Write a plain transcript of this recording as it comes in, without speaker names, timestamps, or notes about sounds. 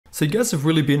So you guys have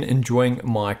really been enjoying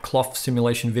my cloth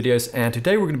simulation videos, and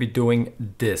today we're going to be doing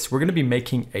this. We're going to be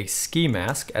making a ski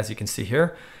mask, as you can see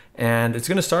here, and it's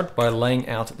going to start by laying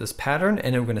out this pattern,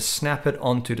 and then we're going to snap it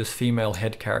onto this female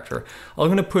head character. I'm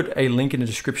going to put a link in the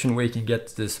description where you can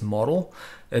get this model.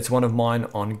 It's one of mine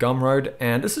on Gumroad,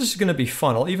 and this is just going to be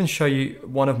fun. I'll even show you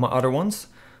one of my other ones.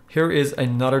 Here is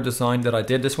another design that I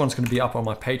did. This one's going to be up on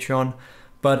my Patreon,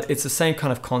 but it's the same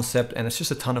kind of concept, and it's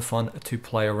just a ton of fun to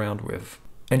play around with.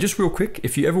 And just real quick,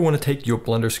 if you ever want to take your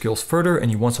Blender skills further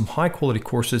and you want some high quality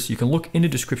courses, you can look in the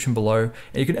description below,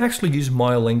 and you can actually use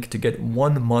my link to get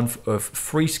 1 month of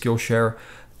free Skillshare,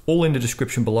 all in the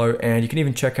description below. And you can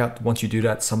even check out, once you do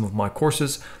that, some of my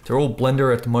courses. They're all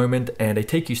Blender at the moment, and they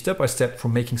take you step by step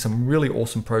from making some really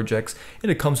awesome projects,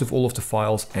 and it comes with all of the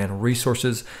files and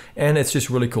resources, and it's just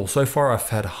really cool. So far I've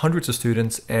had hundreds of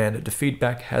students and the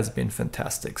feedback has been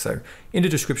fantastic. So in the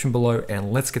description below,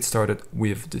 and let's get started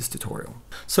with this tutorial.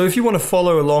 So if you want to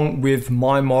follow along with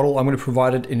my model, I'm going to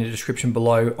provide it in the description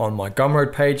below on my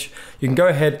Gumroad page. You can go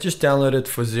ahead, just download it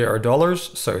for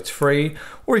 $0, so it's free,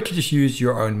 or you can just use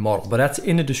your own model, but that's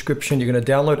in the description. You're going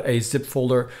to download a zip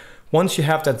folder. Once you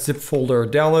have that zip folder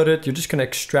downloaded, you're just going to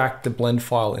extract the blend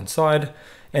file inside,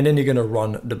 and then you're going to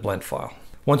run the blend file.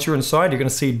 Once you're inside, you're going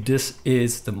to see this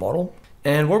is the model.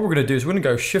 And what we're going to do is we're going to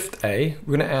go Shift A,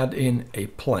 we're going to add in a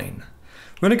plane.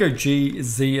 We're going to go G,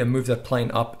 Z, and move that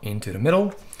plane up into the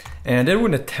middle. And then we're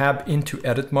going to tab into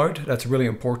edit mode. That's really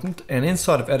important. And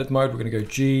inside of edit mode, we're going to go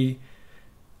G,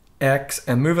 X,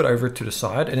 and move it over to the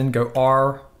side, and then go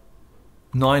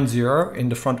R90 in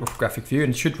the front orthographic view,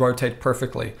 and it should rotate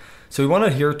perfectly. So we want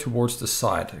it here towards the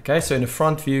side. Okay, so in the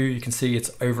front view, you can see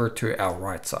it's over to our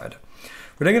right side.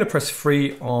 We're then going to press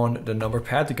free on the number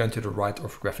pad to go into the right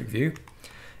orthographic view.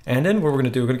 And then what we're going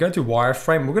to do, we're going to go to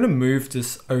wireframe. We're going to move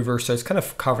this over so it's kind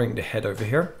of covering the head over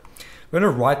here. We're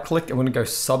going to right click and we're going to go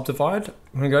subdivide.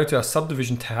 We're going to go to our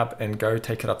subdivision tab and go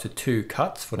take it up to 2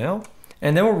 cuts for now.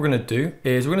 And then what we're going to do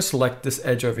is we're going to select this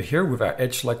edge over here with our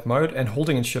edge select mode, and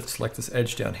holding and shift select this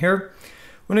edge down here.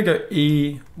 We're going to go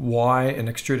E, Y, and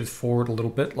extrude it forward a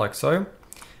little bit like so. And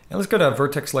let's go to our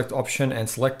vertex select option and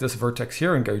select this vertex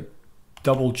here and go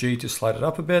double G to slide it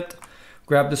up a bit.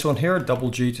 Grab this one here,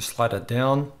 double G to slide it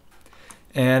down.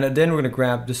 And then we're going to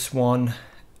grab this one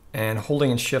and holding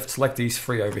and shift select these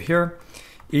 3 over here.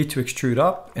 E to extrude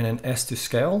up, and then S to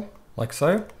scale like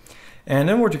so. And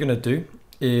then what you're going to do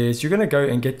is you're going to go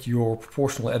and get your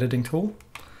proportional editing tool.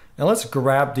 Now let's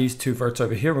grab these 2 verts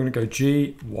over here. We're going to go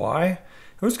G, Y.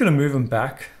 We're just going to move them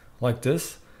back like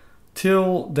this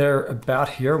till they're about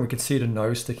here. We can see the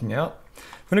nose sticking out.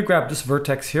 We're going to grab this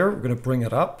vertex here. We're going to bring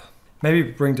it up. Maybe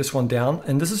bring this one down.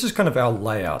 And this is just kind of our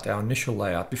layout, our initial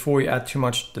layout, before we add too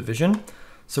much division.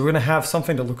 So we're going to have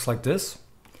something that looks like this.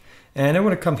 And then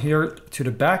we're going to come here to the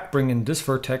back, bring in this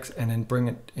vertex, and then bring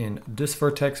it in this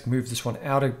vertex, move this one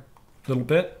out a little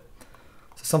bit.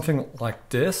 So something like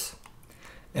this.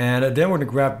 And then we're going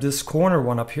to grab this corner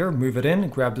one up here, move it in,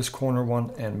 grab this corner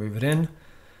one and move it in.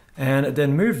 And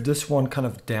then move this one kind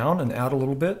of down and out a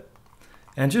little bit.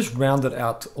 And just round it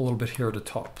out a little bit here at the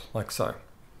top, like so.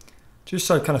 Just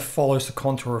so it kind of follows the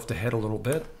contour of the head a little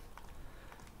bit.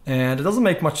 And it doesn't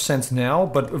make much sense now,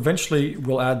 but eventually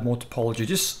we'll add more topology,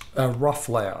 just a rough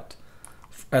layout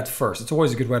at first. It's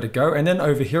always a good way to go. And then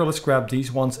over here, let's grab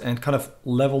these ones and kind of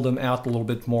level them out a little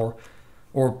bit more,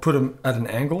 or put them at an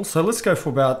angle. So let's go for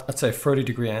about, let's say, a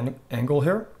 30-degree angle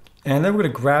here. And then we're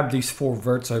going to grab these 4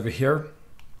 verts over here.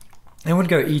 And we're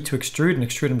going to go E to extrude and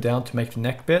extrude them down to make the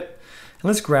neck bit. And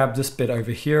let's grab this bit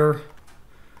over here,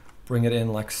 bring it in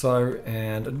like so.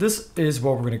 And this is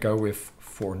what we're going to go with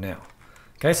for now.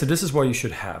 Okay, so this is what you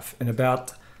should have in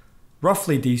about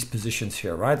roughly these positions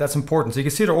here, right? That's important. So you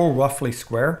can see they're all roughly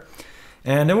square.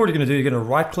 And then what you're going to do, you're going to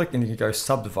right click and you can go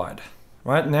subdivide.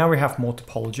 Right, now we have more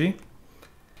topology.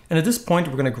 And at this point,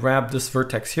 we're going to grab this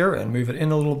vertex here and move it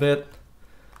in a little bit.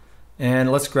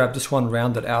 And let's grab this one,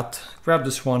 round it out. Grab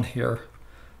this one here,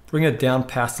 bring it down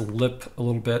past the lip a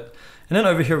little bit. And then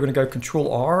over here, we're going to go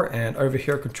Control R, and over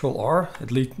here, Control R.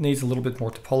 It needs a little bit more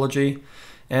topology.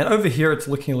 And over here, it's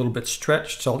looking a little bit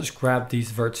stretched. So I'll just grab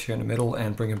these verts here in the middle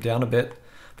and bring them down a bit.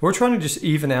 But we're trying to just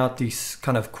even out these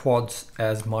kind of quads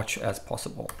as much as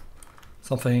possible.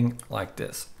 Something like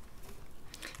this.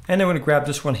 And then we're going to grab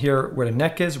this one here where the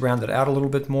neck is, round it out a little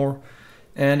bit more.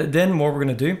 And then what we're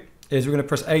going to do is we're going to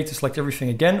press A to select everything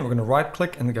again. We're going to right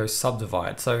click and go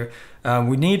subdivide. So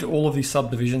we need all of these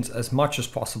subdivisions as much as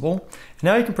possible. And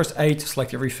now you can press A to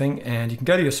select everything, and you can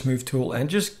go to your smooth tool and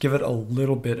just give it a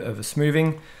little bit of a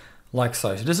smoothing like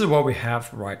so. So this is what we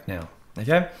have right now.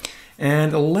 Okay.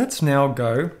 And let's now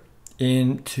go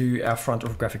into our front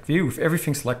orthographic view with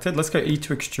everything selected. Let's go E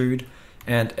to extrude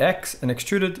and X and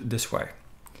extrude it this way.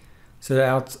 So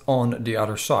that's on the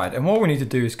other side. And what we need to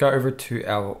do is go over to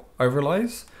our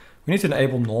overlays. We need to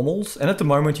enable normals. And at the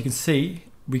moment you can see,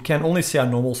 we can only see our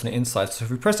normals on the inside. So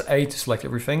if we press A to select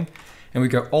everything and we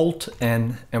go Alt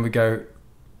N and we go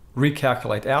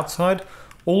recalculate outside,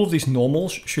 all of these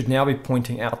normals should now be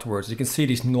pointing outwards. You can see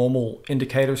these normal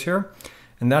indicators here,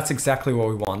 and that's exactly what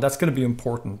we want. That's going to be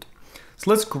important. So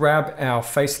let's grab our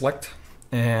face select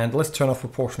and let's turn off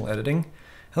proportional editing.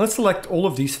 And let's select all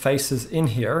of these faces in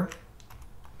here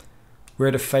where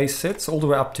the face sits all the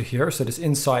way up to here. So this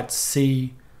inside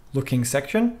C looking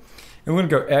section. And we're going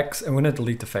to go X and we're going to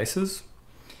delete the faces.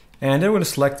 And then we're going to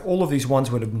select all of these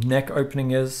ones where the neck opening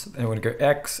is. And we're going to go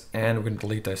X and we're going to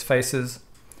delete those faces.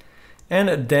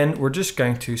 And then we're just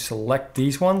going to select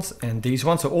these ones and these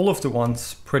ones. So all of the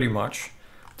ones pretty much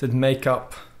that make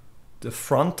up the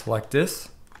front like this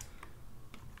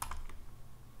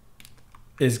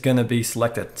is going to be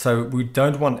selected. So we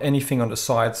don't want anything on the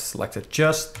sides selected,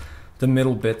 just the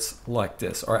middle bits like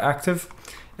this are active.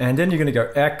 And then you're going to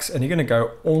go X and you're going to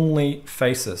go only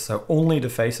faces. So only the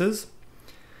faces.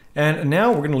 And now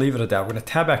we're going to leave it at that. We're going to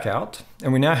tab back out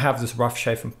and we now have this rough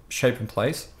shape in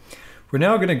place. We're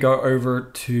now going to go over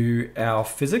to our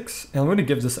physics and we're going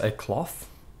to give this a cloth.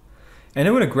 And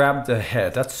then we're going to grab the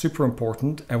head. That's super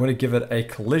important. And we're going to give it a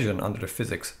collision under the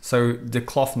physics. So the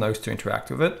cloth knows to interact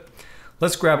with it.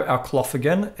 Let's grab our cloth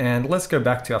again and let's go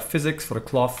back to our physics for the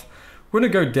cloth. We're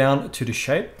going to go down to the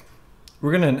shape.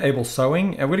 We're going to enable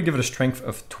sewing and we're going to give it a strength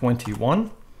of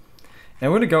 21.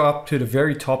 And we're going to go up to the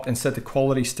very top and set the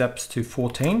quality steps to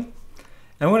 14.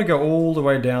 And we're going to go all the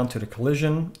way down to the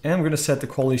collision and we're going to set the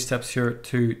quality steps here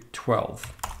to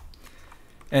 12.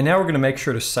 And now we're going to make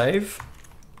sure to save.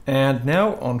 And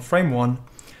now on frame 1,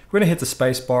 we're going to hit the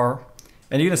space bar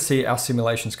and you're going to see our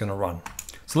simulation is going to run.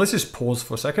 So let's just pause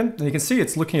for a second. And you can see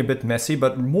it's looking a bit messy,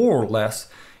 but more or less,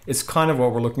 it's kind of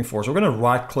what we're looking for. So we're going to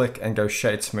right click and go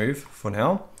shade smooth for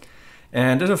now.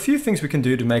 And there's a few things we can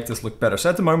do to make this look better. So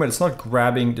at the moment, it's not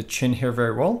grabbing the chin here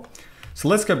very well. So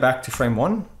let's go back to frame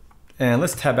 1. And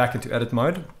let's tab back into edit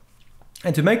mode.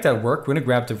 And to make that work, we're going to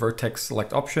grab the vertex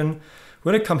select option.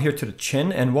 We're going to come here to the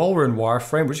chin. And while we're in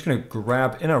wireframe, we're just going to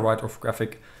grab in our right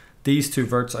orthographic these two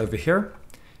verts over here.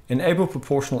 Enable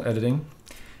proportional editing.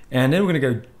 And then we're going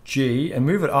to go G and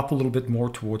move it up a little bit more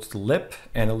towards the lip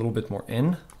and a little bit more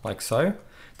in, like so.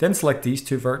 Then select these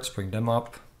two verts, bring them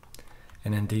up.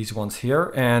 And then these ones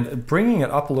here. And bringing it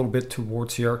up a little bit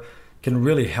towards here can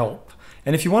really help.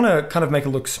 And if you want to kind of make it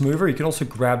look smoother, you can also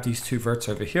grab these two verts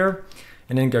over here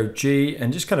and then go G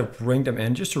and just kind of bring them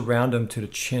in just to round them to the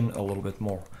chin a little bit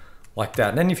more like that.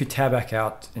 And then if you tab back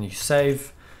out and you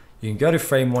save, you can go to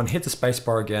frame 1, hit the space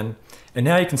bar again. And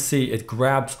now you can see it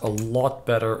grabs a lot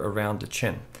better around the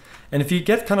chin. And if you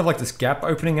get kind of like this gap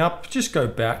opening up, just go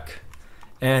back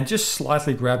and just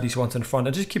slightly grab these ones in front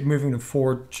and just keep moving them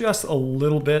forward just a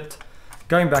little bit.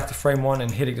 Going back to frame 1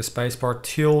 and hitting the spacebar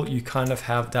till you kind of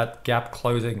have that gap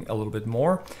closing a little bit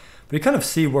more. But you kind of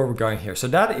see where we're going here. So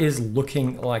that is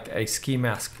looking like a ski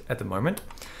mask at the moment.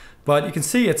 But you can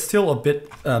see it's still a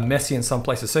bit messy in some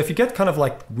places. So if you get kind of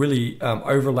like really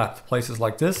overlapped places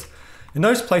like this, in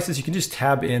those places you can just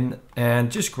tab in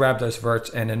and just grab those verts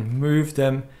and then move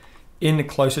them in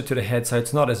closer to the head so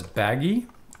it's not as baggy,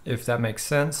 if that makes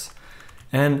sense.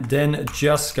 And then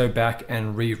just go back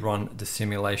and rerun the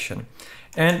simulation.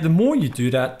 And the more you do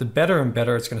that, the better and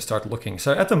better it's going to start looking.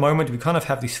 So at the moment, we kind of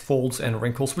have these folds and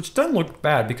wrinkles, which don't look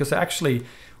bad because they're actually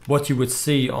what you would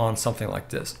see on something like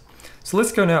this. So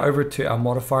let's go now over to our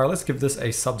modifier. Let's give this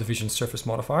a subdivision surface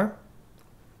modifier.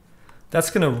 That's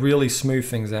going to really smooth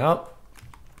things out.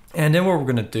 And then what we're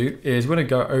going to do is we're going to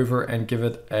go over and give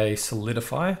it a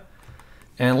solidify.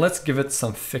 And let's give it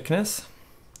some thickness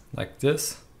like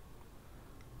this.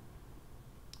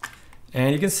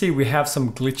 And you can see we have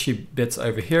some glitchy bits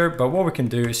over here, but what we can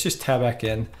do is just tab back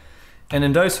in. And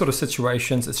in those sort of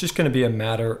situations, it's just going to be a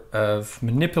matter of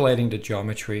manipulating the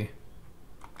geometry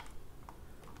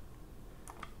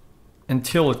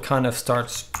until it kind of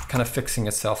starts kind of fixing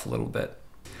itself a little bit.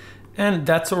 And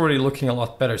that's already looking a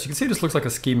lot better. So you can see this looks like a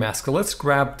ski mask. So let's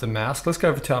grab the mask. Let's go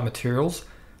over to our materials.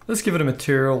 Let's give it a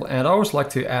material. And I always like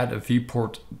to add a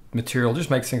viewport material. Just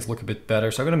makes things look a bit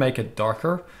better. So I'm going to make it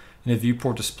darker in a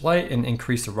viewport display and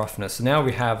increase the roughness. So now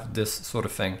we have this sort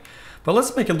of thing. But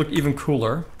let's make it look even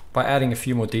cooler by adding a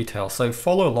few more details. So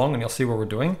follow along and you'll see what we're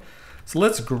doing. So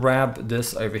let's grab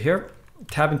this over here,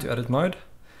 tab into edit mode,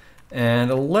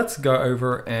 and let's go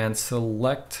over and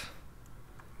select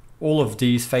all of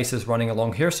these faces running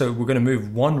along here. So we're going to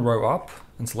move one row up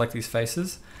and select these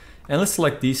faces. And let's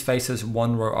select these faces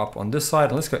one row up on this side,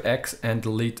 and let's go X and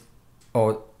delete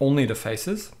only the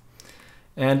faces.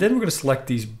 And then we're going to select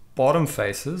these bottom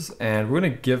faces and we're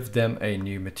going to give them a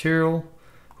new material.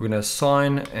 We're going to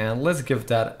assign, and let's give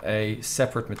that a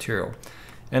separate material.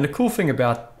 And the cool thing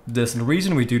about this, and the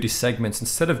reason we do these segments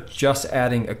instead of just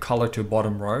adding a color to a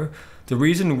bottom row, the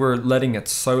reason we're letting it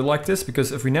sew like this,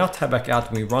 because if we now tab back out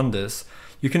and we run this,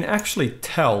 you can actually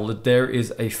tell that there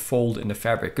is a fold in the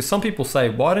fabric. Because some people say,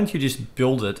 why don't you just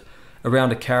build it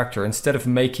around a character instead of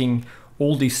making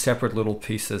all these separate little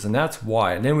pieces? And that's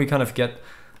why. And then we kind of get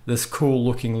this cool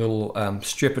looking little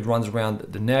strip that runs around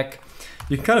the neck.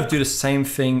 You can kind of do the same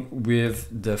thing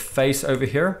with the face over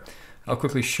here. I'll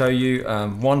quickly show you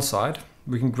one side.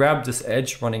 We can grab this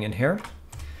edge running in here,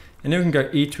 and then we can go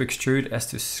E to extrude, S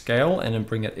to scale, and then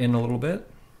bring it in a little bit,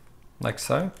 like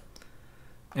so.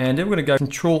 And then we're going to go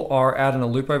Control R, add in a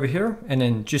loop over here, and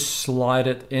then just slide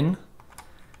it in,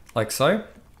 like so.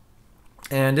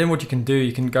 And then what you can do,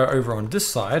 you can go over on this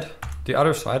side, the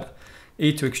other side,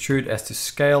 E to extrude, S to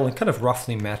scale, and kind of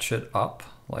roughly match it up,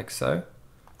 like so.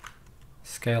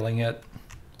 Scaling it,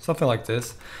 something like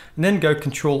this. And then go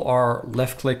Control R,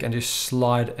 left click, and just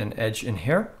slide an edge in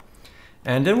here.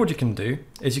 And then what you can do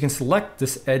is you can select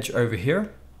this edge over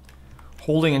here,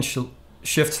 holding and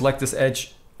shift select this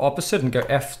edge opposite and go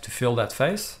F to fill that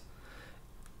face.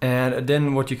 And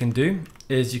then what you can do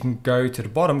is you can go to the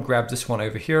bottom, grab this one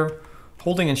over here,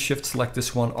 holding and shift select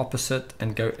this one opposite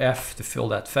and go F to fill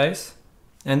that face.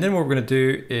 And then what we're going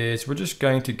to do is we're just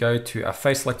going to go to our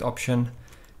face select option,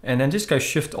 and then just go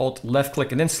Shift Alt left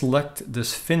click and then select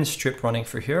this thin strip running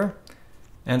through here,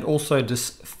 and also this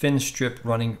thin strip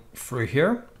running through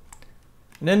here.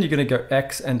 And then you're going to go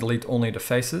X and delete only the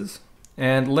faces.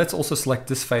 And let's also select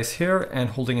this face here, and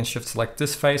holding and shift select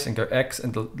this face and go X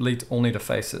and delete only the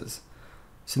faces.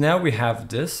 So now we have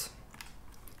this.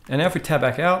 And now if we tab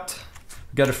back out,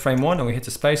 we go to frame 1 and we hit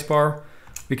the space bar,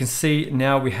 we can see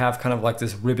now we have kind of like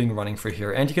this ribbing running through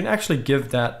here. And you can actually give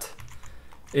that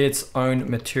its own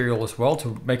material as well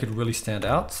to make it really stand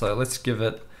out. So let's give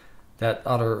it that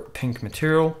other pink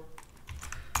material.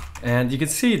 And you can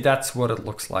see that's what it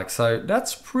looks like. So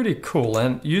that's pretty cool.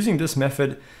 And using this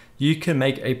method, you can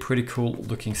make a pretty cool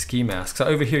looking ski mask. So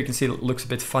over here, you can see it looks a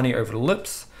bit funny over the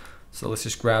lips. So let's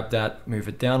just grab that, move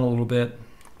it down a little bit.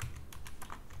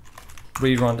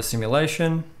 Rerun the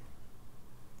simulation.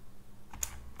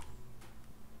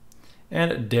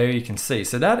 And there you can see.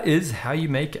 So that is how you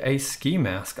make a ski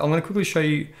mask. I'm going to quickly show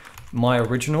you my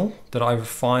original that I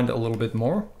refined a little bit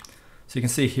more. So you can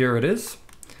see here it is.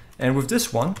 And with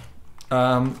this one,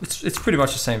 it's pretty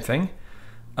much the same thing.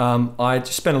 I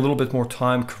just spent a little bit more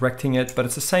time correcting it, but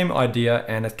it's the same idea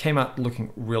and it came out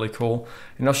looking really cool.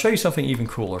 And I'll show you something even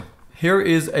cooler. Here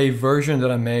is a version that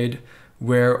I made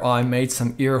where I made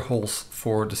some ear holes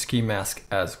for the ski mask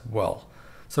as well.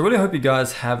 So I really hope you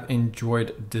guys have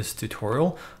enjoyed this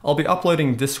tutorial. I'll be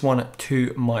uploading this one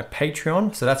to my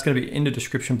Patreon, so that's going to be in the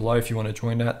description below if you want to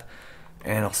join that.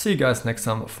 And I'll see you guys next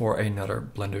time for another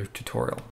Blender tutorial.